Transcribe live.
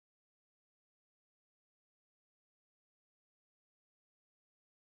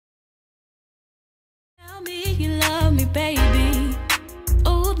Tell me you love me, baby.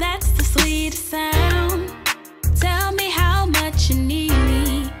 Oh, that's the sweetest sound. Tell me how much you need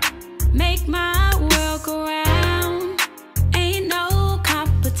me. Make my world go round. Ain't no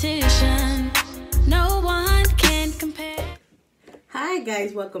competition. No one can compare. Hi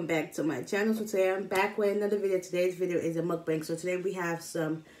guys, welcome back to my channel. So today I'm back with another video. Today's video is a mukbang. So today we have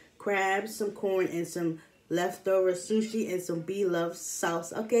some crabs, some corn, and some leftover sushi and some Bloves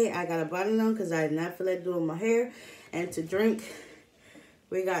sauce. Okay, I got a bottle on because I did not feel like doing my hair. And to drink,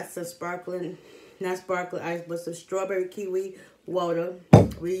 we got some not sparkling ice, but some strawberry kiwi water.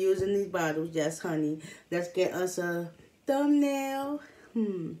 We're using these bottles, yes honey. Let's get us a thumbnail.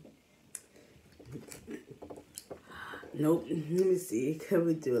 Nope, let me see. Can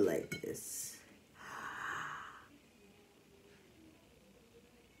we do it like this?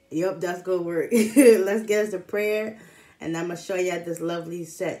 Yep, that's gonna work. Let's get us a prayer, and I'm gonna show you this lovely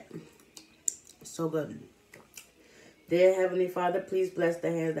set. So good. Dear Heavenly Father, please bless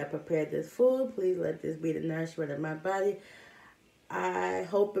the hands that prepared this food. Please let this be the nourishment of my body. I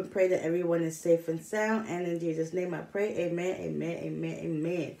hope and pray that everyone is safe and sound. And in Jesus' name I pray. Amen, amen, amen,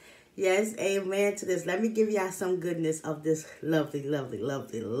 amen. Yes, amen to this. Let me give y'all some goodness of this lovely, lovely,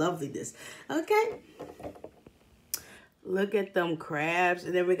 lovely, loveliness. Okay. Look at them crabs.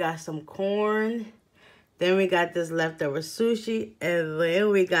 And then we got some corn. Then we got this leftover sushi. And then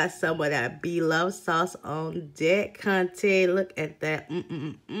we got some of that Bloves sauce on deck. Conte, look at that.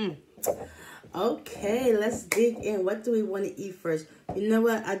 Okay, let's dig in. What do we want to eat first? You know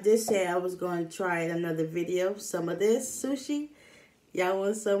what? I did say I was going to try in another video some of this sushi. Y'all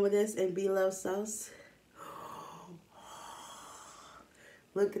want some of this and Bloves sauce?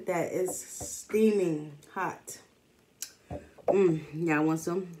 Look at that. It's steaming hot. Y'all want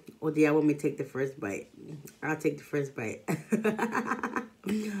some? Or do y'all want me to take the first bite? I'll take the first bite.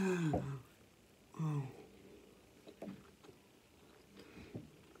 Oh.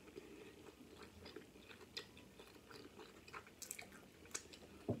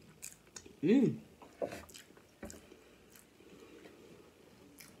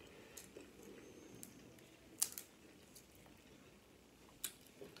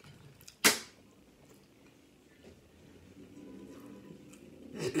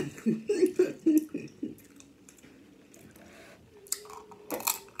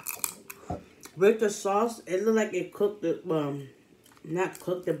 With the sauce, it looked like it cooked it, not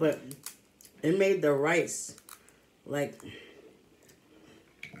cooked it, but it made the rice like,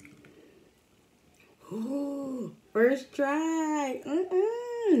 ooh, first try.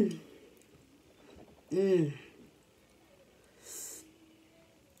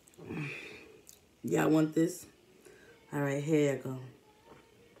 Y'all want this? All right, here you go.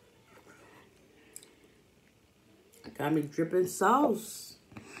 Got me dripping sauce.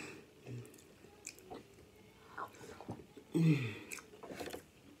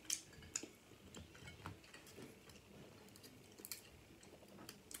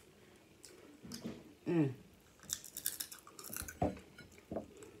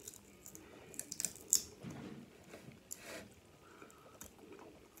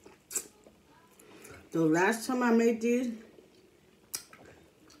 The last time I made these,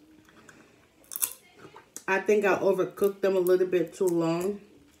 I think I overcooked them a little bit too long.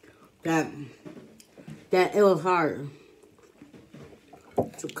 That it was hard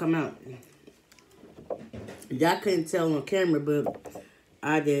to come out. Y'all couldn't tell on camera, but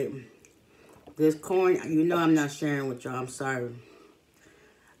I did. This corn, you know I'm not sharing with y'all. I'm sorry.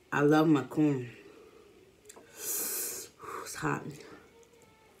 I love my corn. It's hot.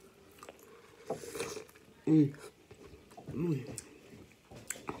 Whew.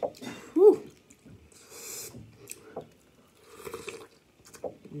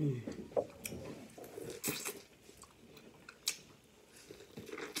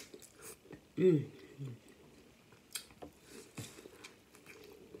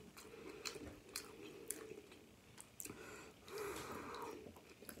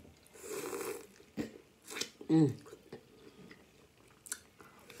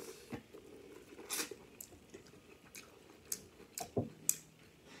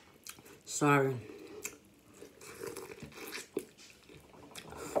 Sorry.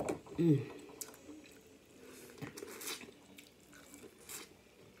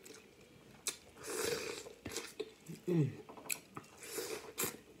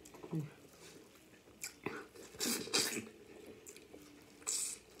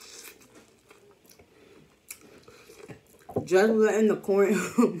 Just letting the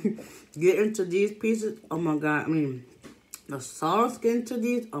corn get into these pieces. Oh my God. I mean, the sauce get into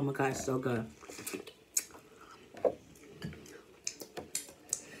these. Oh my God, it's so good.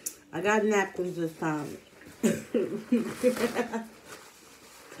 I got napkins this time.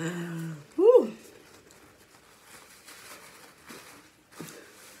 Whew.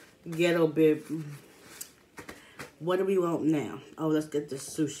 Ghetto bib. What do we want now? Oh, let's get the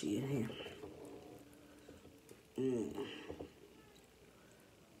sushi in here.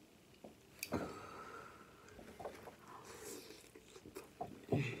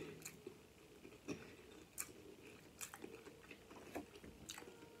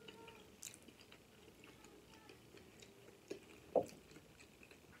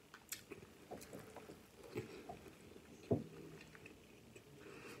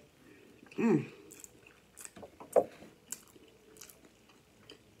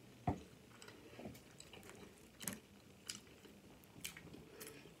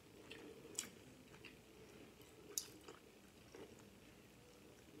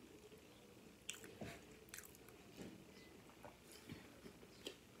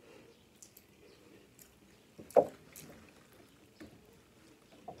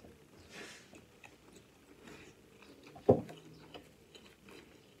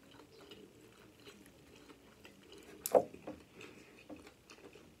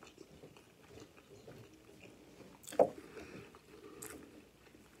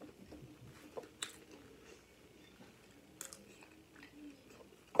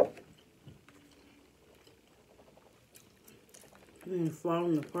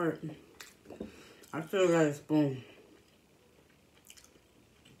 Falling apart. I still got a spoon.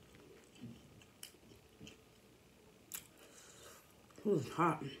 Ooh, it's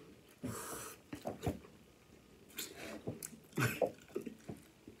hot.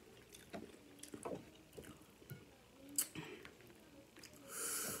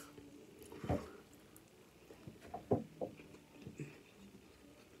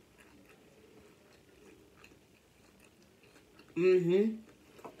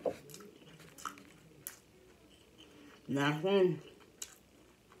 Nice one.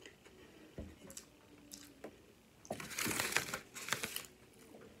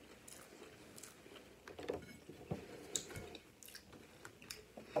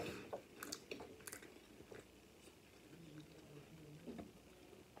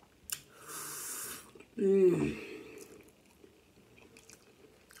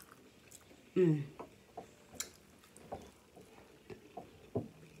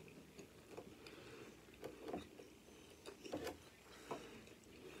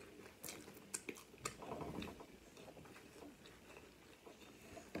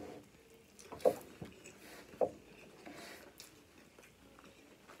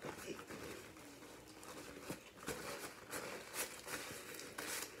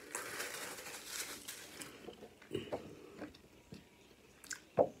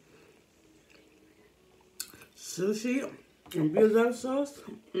 Sushi and Bloves sauce.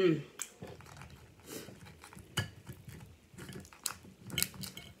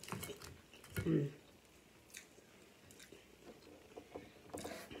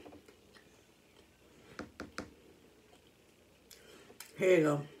 Here you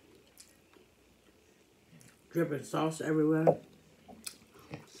go. Dripping sauce everywhere.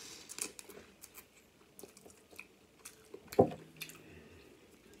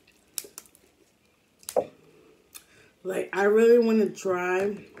 Like, I really want to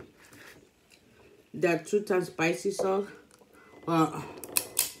try that 2-time spicy sauce. I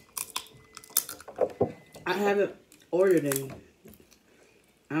haven't ordered any.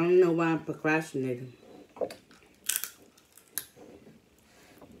 I don't know why I'm procrastinating.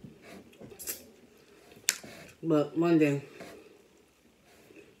 But one day,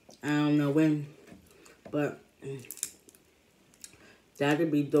 I don't know when, but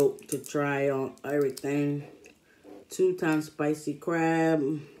that'd be dope to try on everything. 2-time spicy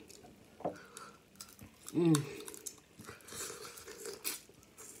crab.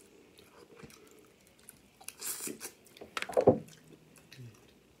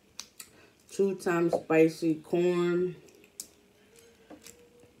 2-time spicy corn.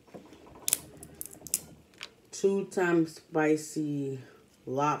 2-time spicy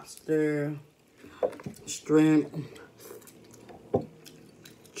lobster, shrimp,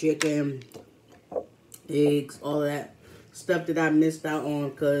 chicken, eggs, all that stuff that I missed out on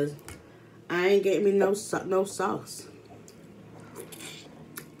because I ain't getting me no sauce.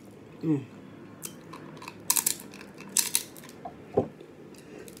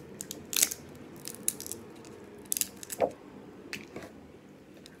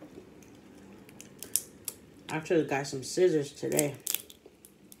 I should have got some scissors today.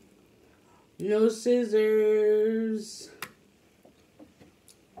 No scissors.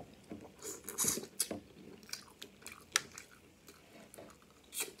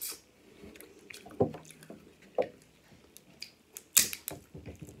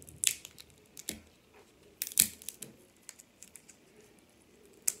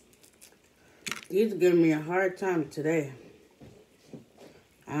 These are giving me a hard time today.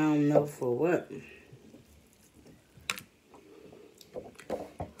 I don't know for what.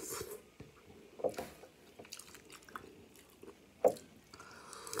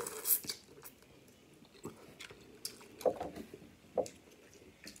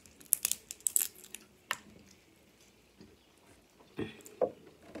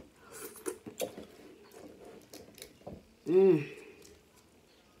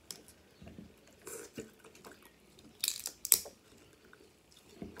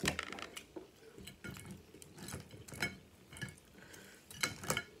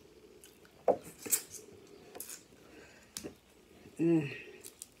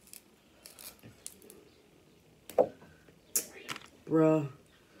 Bruh.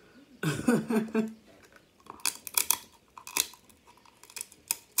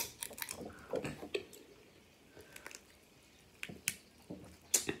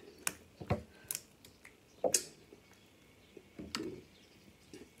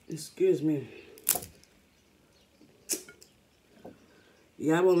 Excuse me.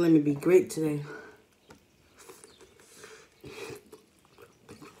 Y'all won't let me be great today.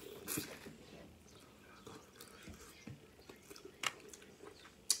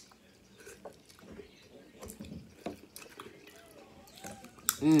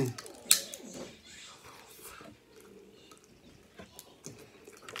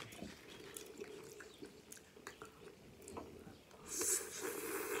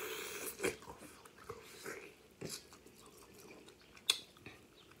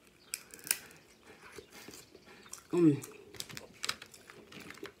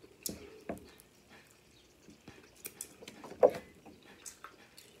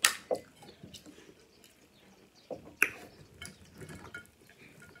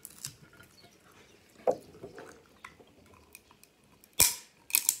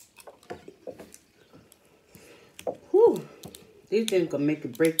 Whew. These things gonna make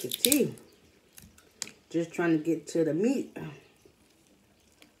it break your teeth. Just trying to get to the meat.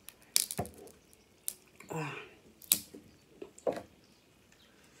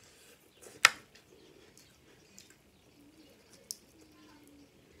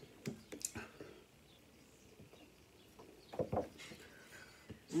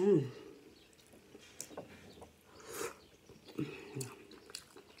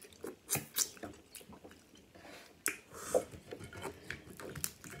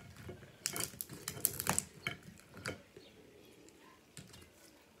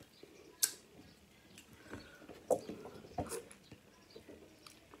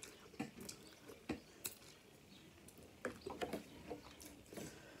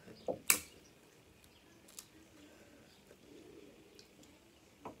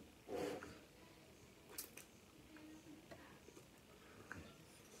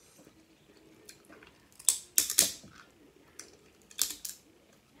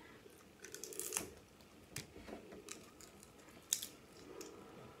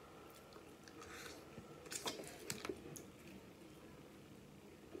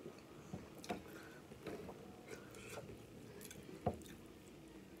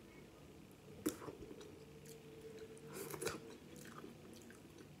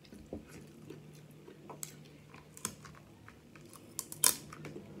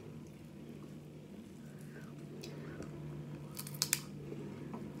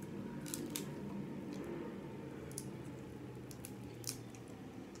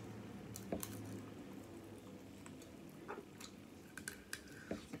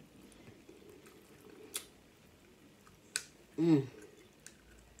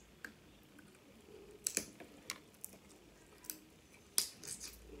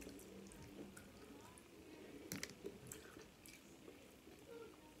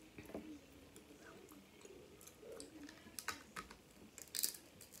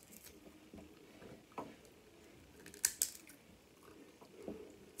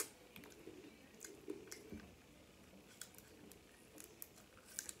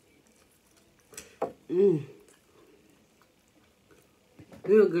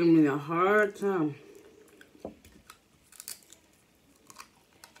 You're giving me a hard time.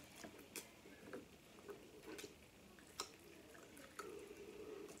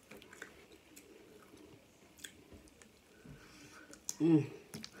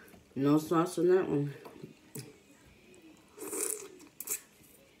 No sauce on that one.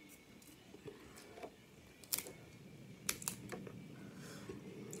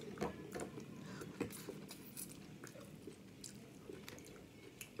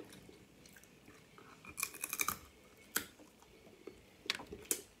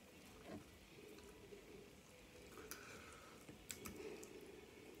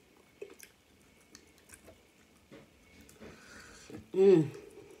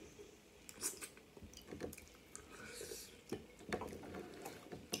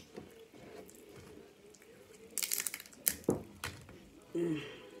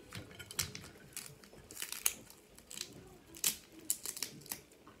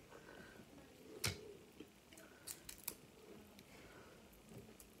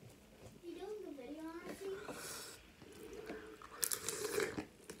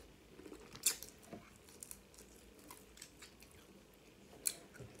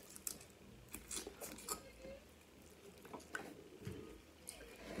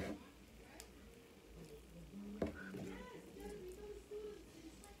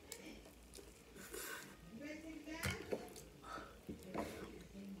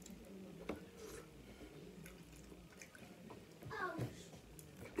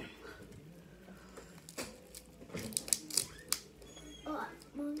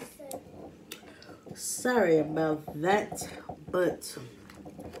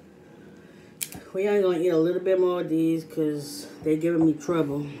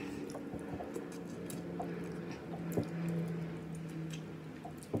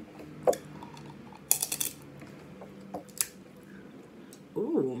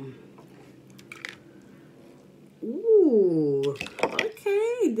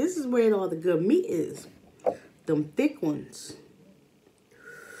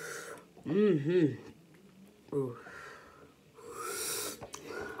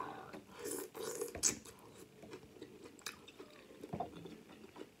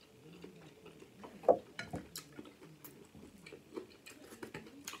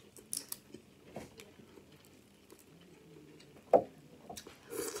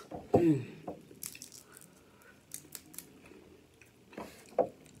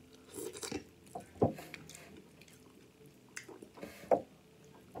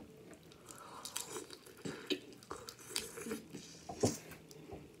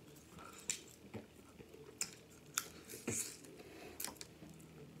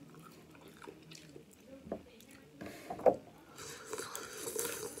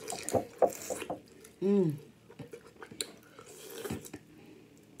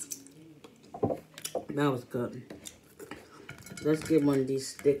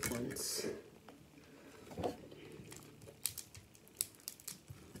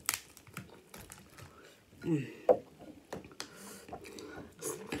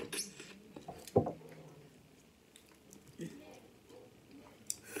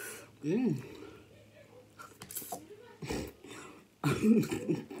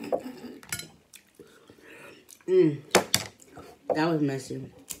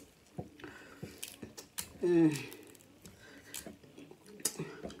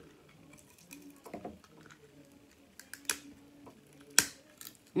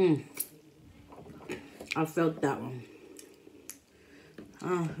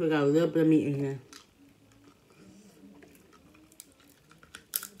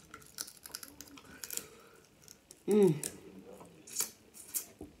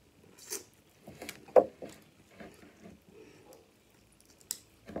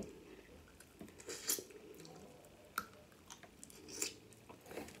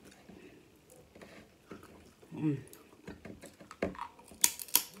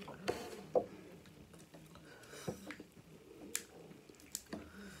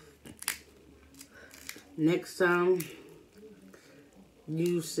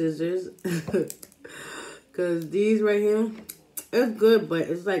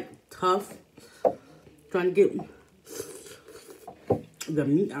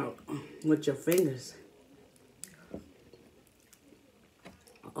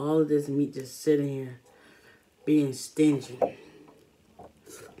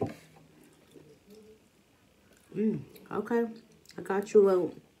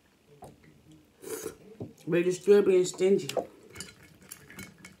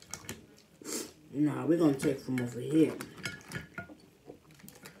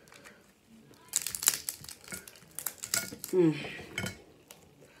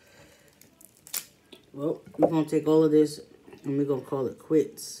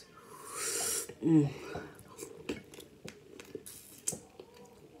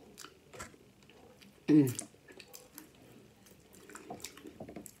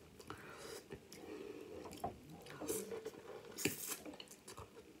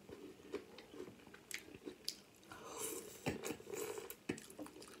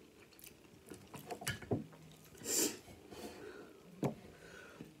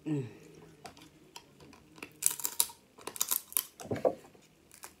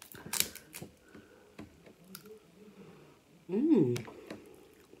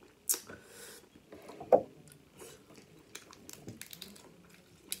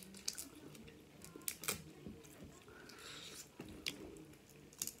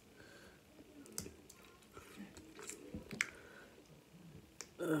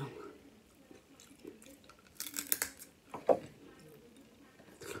 Alright,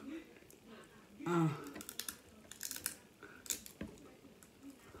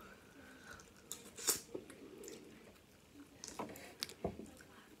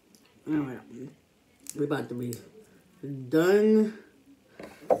 we're about to be done.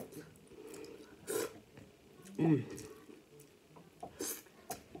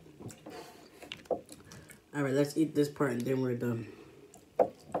 Alright, let's eat this part and then we're done.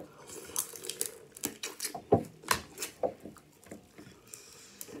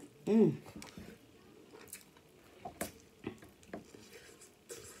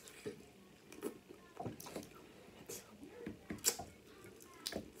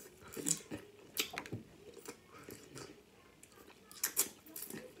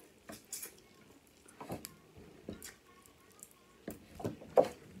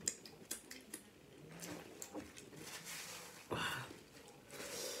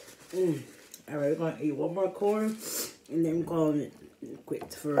 Alright, we're gonna eat one more corn and then we're calling it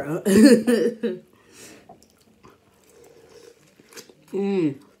quits for real.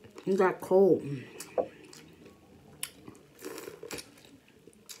 It got cold.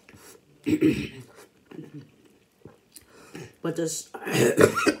 But this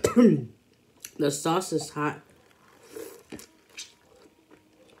the sauce is hot.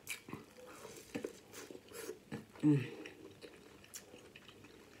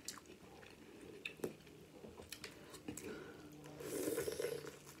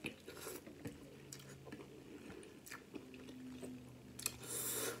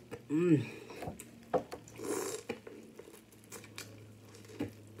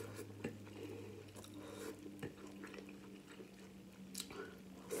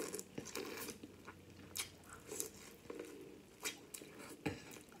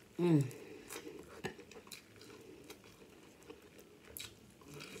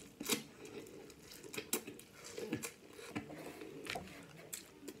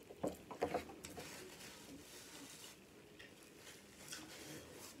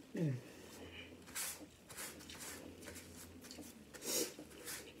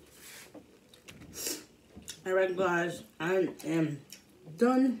 Alright guys, I am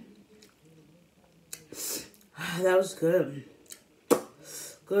done. That was good.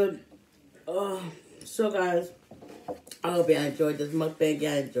 Good. So guys, I hope y'all enjoyed this mukbang.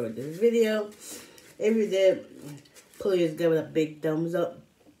 Y'all enjoyed this video. If you did, please give it a big thumbs up.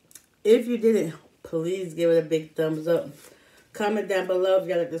 If you didn't, please give it a big thumbs up. Comment down below if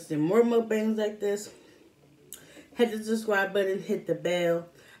y'all like to see more mukbangs like this. Hit the subscribe button, hit the bell.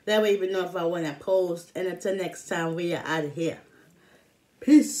 That way you know if I want to post. And until next time, we are out of here.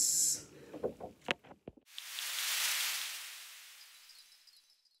 Peace.